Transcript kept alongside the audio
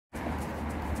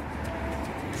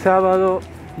Sábado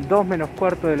 2 menos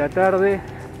cuarto de la tarde.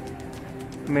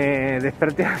 Me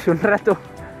desperté hace un rato,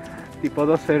 tipo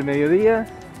 12 del mediodía.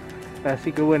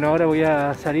 Así que bueno, ahora voy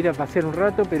a salir a pasear un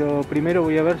rato, pero primero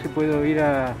voy a ver si puedo ir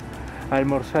a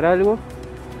almorzar algo.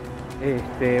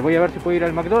 Voy a ver si puedo ir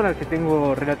al McDonald's que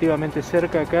tengo relativamente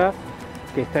cerca acá,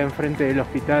 que está enfrente del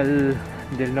hospital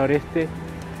del noreste,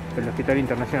 el hospital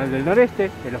internacional del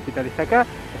noreste. El hospital está acá,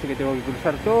 así que tengo que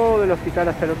cruzar todo el hospital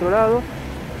hasta el otro lado.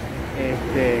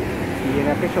 Y en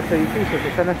aquellos edificios que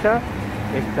están allá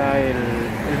está el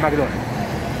McDonald's.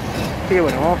 Así que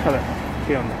bueno, vamos a ver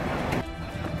qué onda.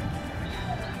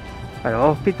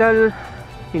 Bueno, Hospital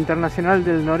Internacional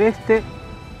del Noreste,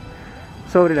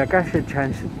 sobre la calle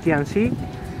Tianxi,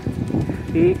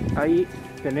 y ahí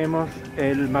tenemos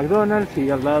el McDonald's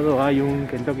y al lado hay un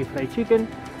Kentucky Fried Chicken.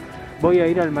 Voy a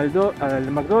ir al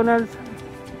McDonald's.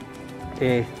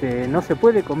 No se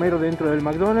puede comer dentro del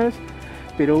McDonald's,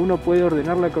 pero uno puede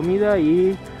ordenar la comida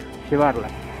y llevarla.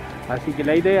 Así que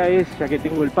la idea es, ya que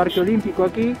tengo el parque olímpico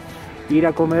aquí, ir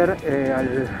a comer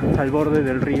al borde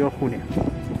del río Hunhe.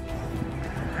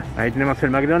 Ahí tenemos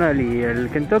el McDonald's y el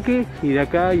Kentucky, y de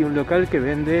acá hay un local que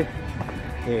vende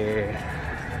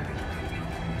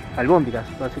albóndigas,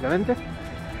 básicamente,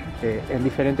 en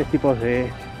diferentes tipos de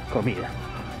comida.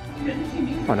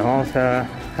 Bueno, vamos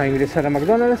a ingresar a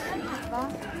McDonald's.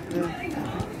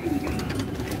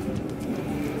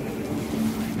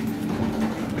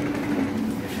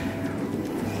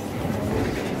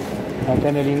 Acá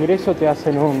en el ingreso te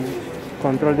hacen un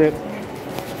control de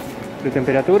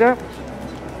temperatura.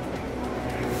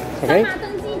 ¿Ok?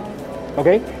 ¿Ok?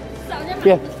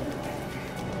 Bien.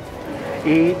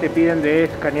 Y te piden de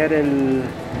escanear el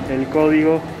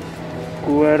código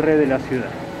QR de la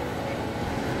ciudad.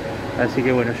 Así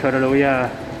que bueno, yo ahora lo voy a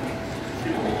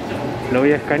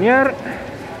escanear.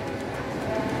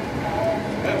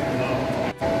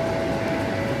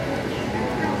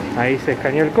 Ahí se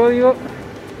escaneó el código.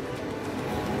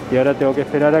 Y ahora tengo que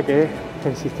esperar a que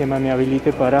el sistema me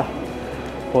habilite para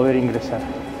poder ingresar.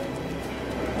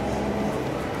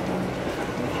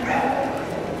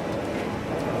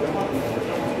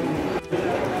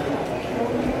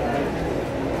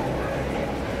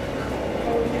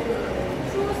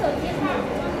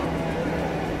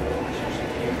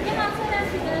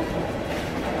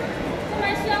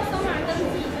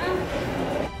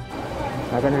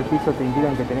 Acá en el piso te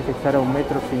indican que tenés que estar a 1,50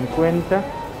 m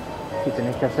y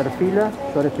tenés que hacer fila.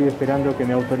 Yo ahora estoy esperando que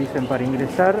me autoricen para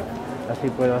ingresar, así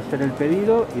puedo hacer el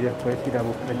pedido y después ir a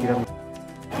retirarlo.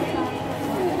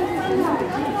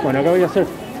 Bueno, acá voy a hacer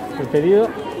el pedido.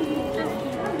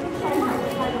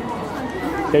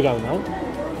 Take out, ¿no?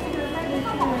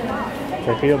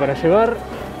 El pedido para llevar.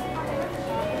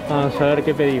 Vamos a ver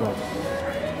qué pedimos.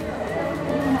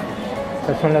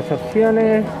 Estas son las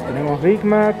opciones. Tenemos Big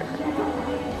Mac.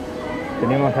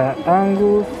 Tenemos la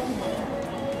Angus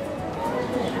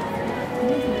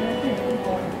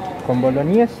con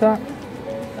boloñesa.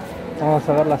 Vamos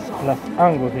a ver las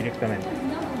Angus directamente.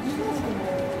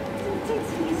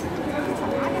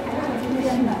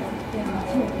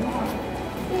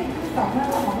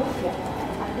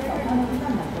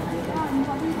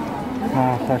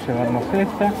 Vamos a llevarnos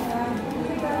esta.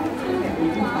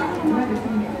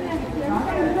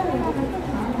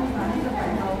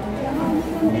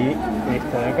 Y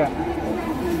esta de acá.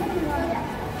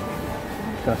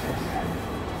 Entonces,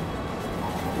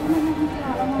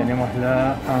 tenemos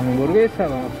la hamburguesa,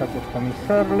 vamos a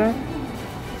customizarla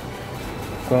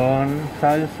con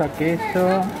salsa,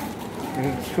 queso,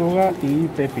 lechuga y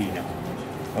pepino.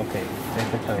 Ok,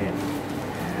 esto está bien.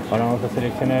 Ahora vamos a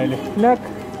seleccionar el snack.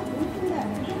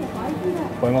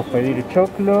 Podemos pedir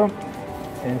choclo,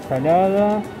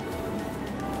 ensalada,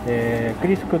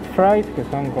 Crisp Fries, que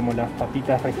son como las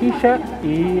papitas rejilla,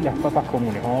 y las papas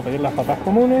comunes. Vamos a pedir las papas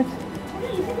comunes.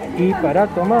 Y para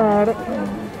tomar,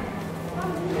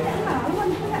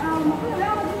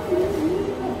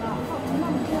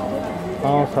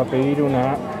 vamos a pedir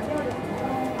una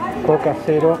Coca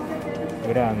Cero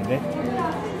grande.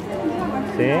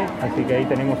 ¿Sí? Así que ahí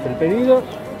tenemos el pedido.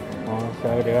 Vamos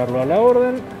a agregarlo a la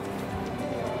orden.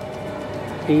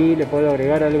 Y le puedo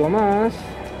agregar algo más.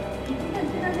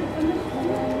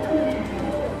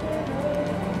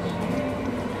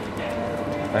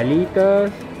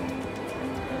 Alitas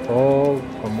o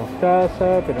con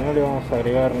mostaza, pero no le vamos a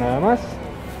agregar nada más.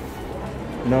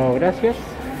 No, gracias.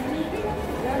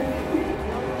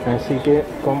 Así que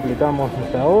completamos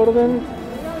nuestra orden.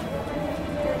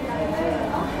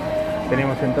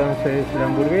 Tenemos entonces la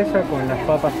hamburguesa con las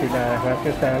papas y la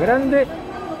gaseosa grande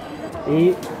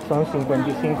y son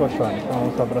 55 yuanes.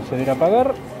 Vamos a proceder a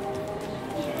pagar.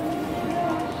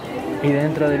 Y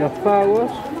dentro de los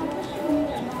pagos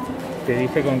te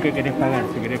dice con qué querés pagar.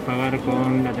 Si querés pagar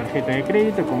con la tarjeta de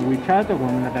crédito, con WeChat o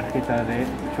con una tarjeta de... Yo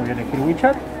voy a elegir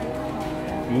WeChat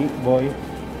y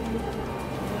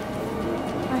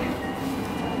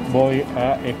voy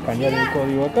a escanear el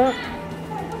código acá.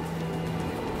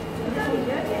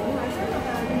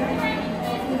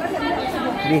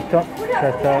 Listo, ya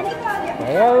está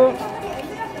pagado.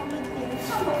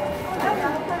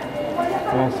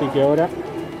 Así que ahora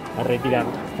a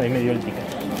retirarlo. Ahí me dio el ticket.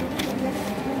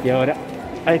 Y ahora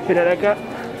a esperar acá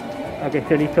a que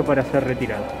esté listo para ser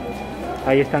retirado.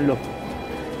 Ahí están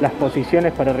las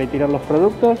posiciones para retirar los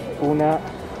productos.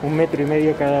 1,5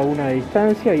 metros cada una de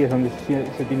distancia, y es donde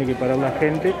se tiene que parar la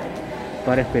gente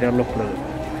para esperar los productos.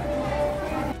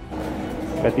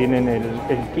 Acá tienen el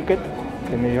ticket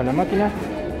que me dio la máquina.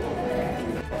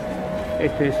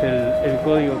 Este es el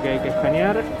código que hay que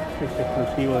escanear, es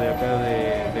exclusivo de acá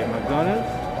de McDonald's,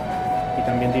 y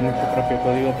también tiene su propio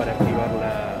código para activar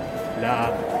la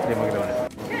app de McDonald's.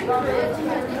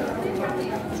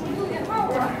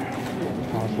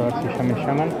 Vamos a ver si ya me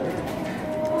llaman.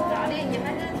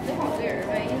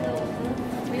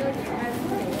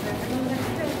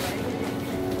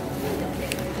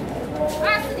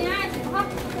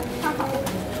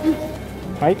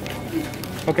 Ahí.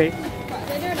 Ok.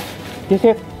 Sí, sí.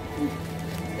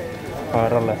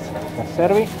 Agarrar las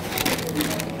servi.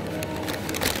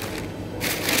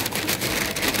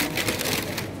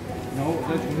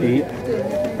 Y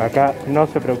acá no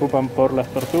se preocupan por las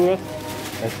tortugas,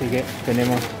 así que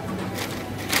tenemos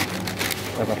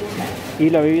acá. Y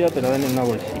la bebida te la dan en una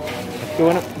bolsita. Así que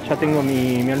bueno, ya tengo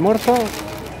mi almuerzo,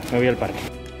 me voy al parque.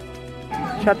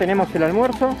 Ya tenemos el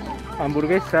almuerzo: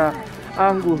 hamburguesa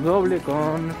Angus doble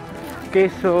con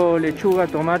queso, lechuga,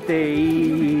 tomate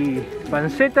y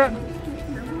panceta.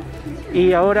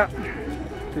 Y ahora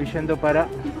estoy yendo para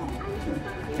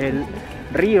el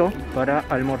río para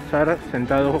almorzar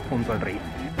sentado junto al río.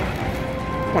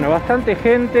 Bueno, bastante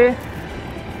gente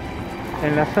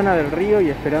en la zona del río y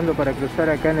esperando para cruzar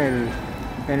acá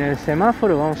en el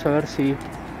semáforo. Vamos a ver si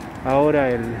ahora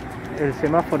el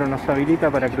semáforo nos habilita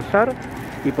para cruzar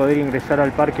y poder ingresar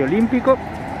al parque olímpico.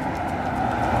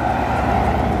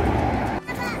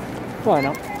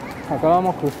 Bueno, acá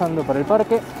vamos cruzando para el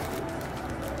parque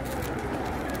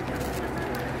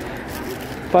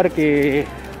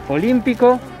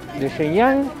olímpico de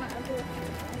Shenyang,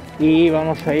 y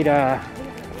vamos a ir a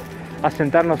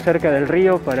sentarnos cerca del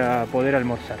río para poder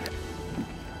almorzar.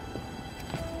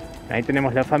 Ahí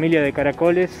tenemos la familia de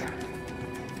caracoles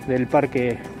del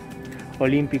parque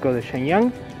olímpico de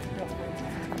Shenyang,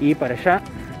 y para allá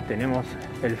tenemos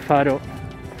el faro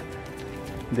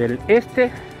del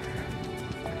este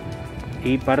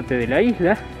y parte de la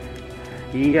isla,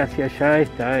 y hacia allá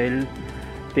está el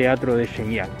teatro de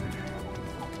Shenyang.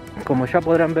 Como ya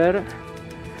podrán ver,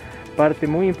 parte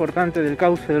muy importante del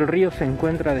cauce del río se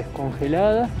encuentra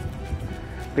descongelada,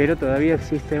 pero todavía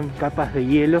existen capas de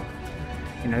hielo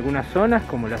en algunas zonas,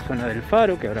 como la zona del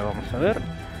faro, que ahora vamos a ver.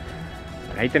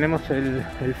 Ahí tenemos el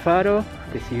faro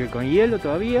que sigue con hielo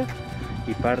todavía,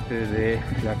 y parte de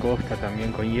la costa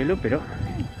también con hielo, pero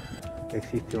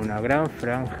existe una gran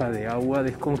franja de agua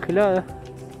descongelada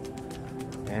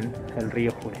en el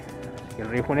río Hunhe. El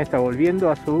río Hunhe está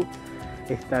volviendo a su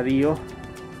estadio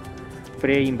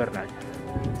pre-invernal.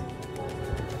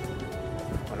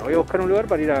 Bueno, voy a buscar un lugar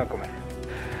para ir a comer.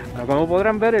 Bueno, como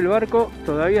podrán ver, el barco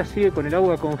todavía sigue con el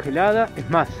agua congelada. Es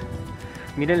más,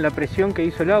 miren la presión que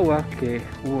hizo el agua, que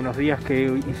hubo unos días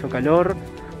que hizo calor.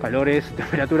 Calor es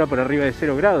temperatura por arriba de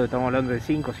 0 grados, estamos hablando de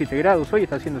 5 o 7 grados, hoy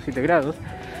está haciendo 7 grados.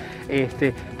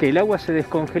 Que el agua se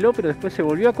descongeló, pero después se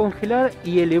volvió a congelar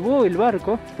y elevó el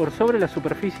barco por sobre la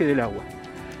superficie del agua.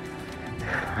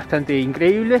 Bastante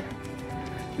increíble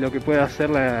lo que puede hacer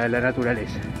la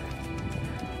naturaleza.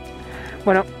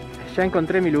 Bueno, ya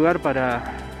encontré mi lugar para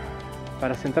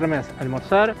sentarme a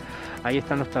almorzar. Ahí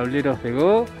están los tableros de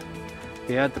Go,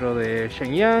 teatro de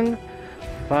Shenyang,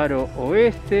 faro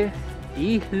oeste,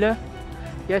 isla,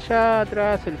 y allá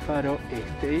atrás el faro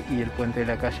este y el puente de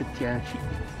la calle Tianjin.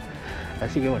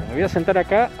 Así que bueno, me voy a sentar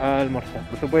acá a almorzar.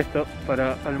 Por supuesto,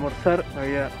 para almorzar me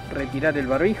voy a retirar el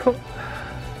barbijo.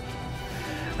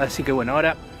 Así que bueno,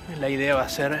 ahora la idea va a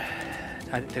ser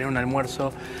tener un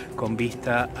almuerzo con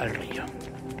vista al río.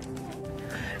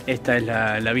 Esta es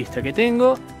la vista que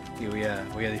tengo y voy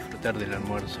a disfrutar del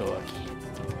almuerzo aquí.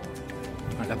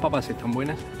 Bueno, las papas están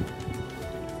buenas.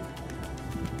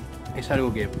 Es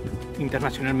algo que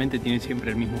internacionalmente tiene siempre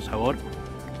el mismo sabor.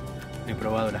 He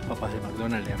probado las papas de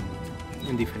McDonald's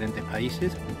en diferentes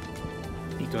países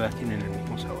y todas tienen el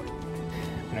mismo sabor.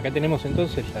 Bueno, acá tenemos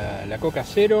entonces la Coca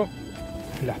Cero,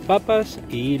 las papas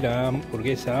y la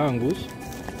hamburguesa Angus,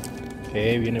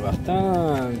 que viene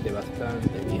bastante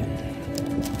bien.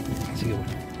 Así que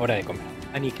bueno, hora de comer.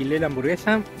 Aniquilé la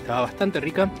hamburguesa, estaba bastante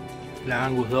rica. La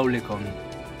Angus doble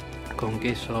con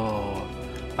queso,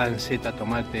 panceta,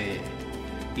 tomate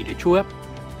y lechuga,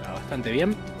 estaba bastante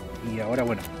bien. Y ahora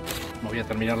bueno, me voy a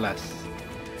terminar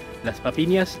las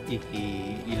papiñas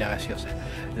y la gaseosa.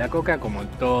 La coca, como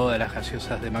todas las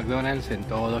gaseosas de McDonald's, en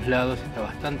todos lados está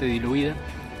bastante diluida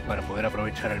para poder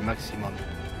aprovechar al máximo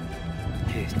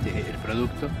el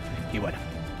producto. Y bueno,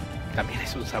 también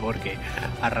es un sabor que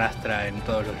arrastra en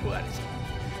todos los lugares.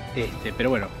 Pero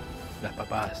bueno, las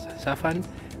papas zafan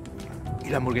y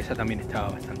la hamburguesa también estaba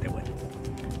bastante buena.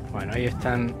 Bueno, ahí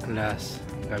están las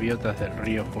gaviotas del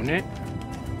río Hunhe.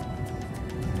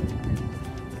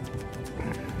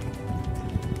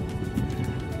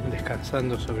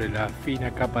 Descansando sobre la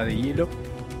fina capa de hielo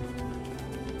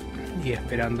y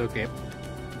esperando que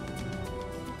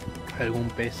algún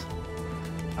pez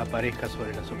aparezca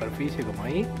sobre la superficie, como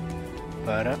ahí,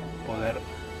 para poder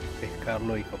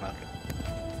pescarlo y comerlo.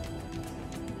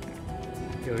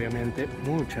 Y obviamente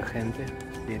mucha gente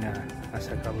viene a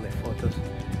sacarle fotos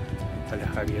a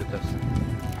las gaviotas.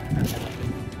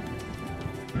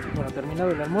 Bueno,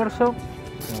 terminado el almuerzo,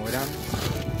 como verán,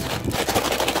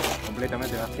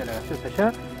 completamente vacía la gaseosa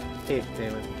ya.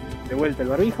 De vuelta el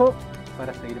barbijo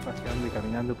para seguir paseando y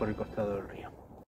caminando por el costado del río.